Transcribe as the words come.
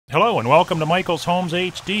Hello and welcome to Michael's Homes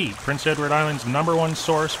HD, Prince Edward Island's #1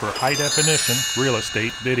 source for high-definition real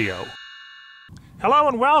estate video. Hello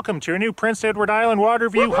and welcome to your new Prince Edward Island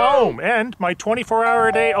Waterview home and my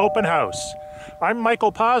 24-hour-a-day open house. I'm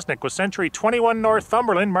Michael Poczynek with Century 21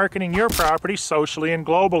 Northumberland, marketing your property socially and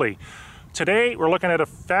globally. Today we're looking at a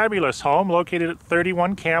fabulous home located at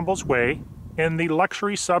 31 Campbell's Way in the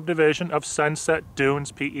luxury subdivision of Sunset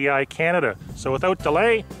Dunes, p.e.i. Canada. So without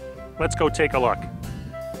delay, let's go take a look.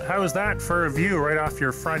 How's that for a view right off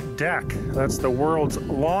your front deck? That's the world's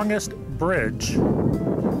longest bridge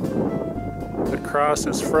that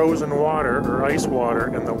crosses frozen water or ice water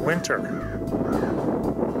in the winter.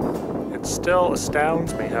 It still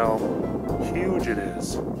astounds me how huge it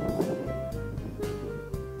is.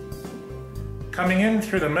 Coming in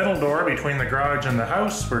through the middle door between the garage and the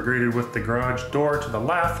house, we're greeted with the garage door to the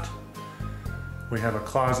left. We have a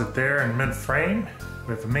closet there in mid-frame.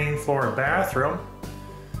 We have a main floor bathroom.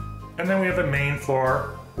 And then we have a main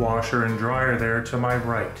floor washer and dryer there to my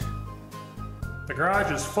right. The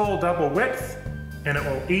garage is full double width and it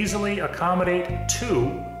will easily accommodate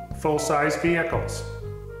 2 full-size vehicles.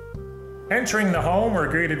 Entering the home, we're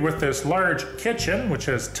greeted with this large kitchen which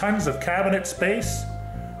has tons of cabinet space,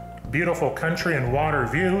 beautiful country and water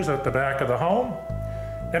views at the back of the home,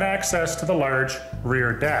 and access to the large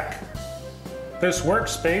rear deck. This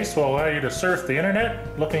workspace will allow you to surf the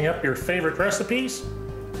internet, looking up your favorite recipes,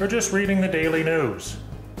 or just reading the daily news.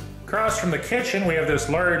 Across from the kitchen, we have this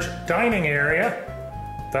large dining area.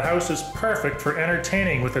 The house is perfect for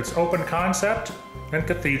entertaining with its open concept and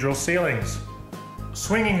cathedral ceilings.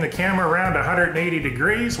 Swinging the camera around 180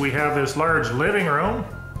 degrees, we have this large living room,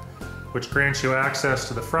 which grants you access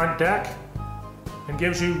to the front deck and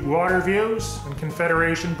gives you water views and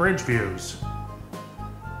Confederation Bridge views.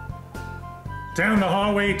 Down the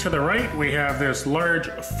hallway to the right, we have this large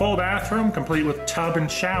full bathroom complete with tub and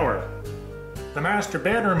shower. The master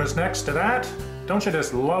bedroom is next to that. Don't you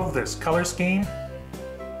just love this color scheme?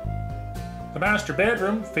 The master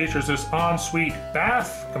bedroom features this ensuite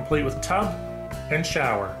bath complete with tub and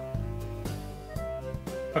shower.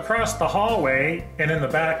 Across the hallway and in the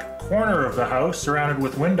back corner of the house, surrounded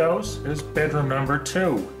with windows, is bedroom number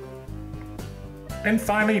 2. And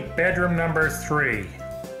finally, bedroom number 3.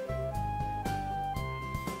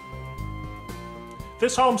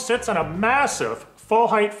 This home sits on a massive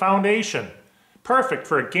full-height foundation, perfect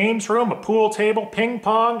for a games room, a pool table, ping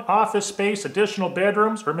pong, office space, additional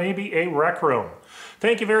bedrooms, or maybe a rec room.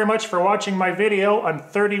 Thank you very much for watching my video on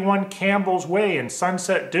 31 Campbell's Way in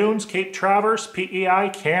Sunset Dunes, Cape Traverse, p.e.i.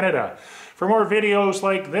 Canada. For more videos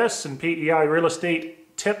like this and p.e.i. real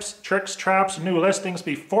estate tips, tricks, traps, and new listings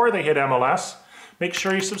before they hit MLS, make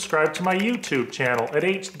sure you subscribe to my YouTube channel at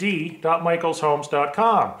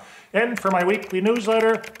hd.michaelshomes.com. And for my weekly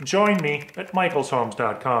newsletter, join me at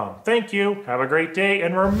michaelshomes.com. Thank you, have a great day,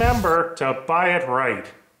 and remember to buy it right.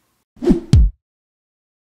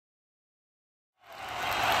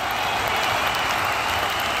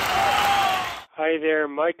 Hi there,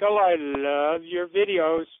 Michael. I love your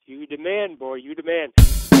videos. You demand, boy, you demand.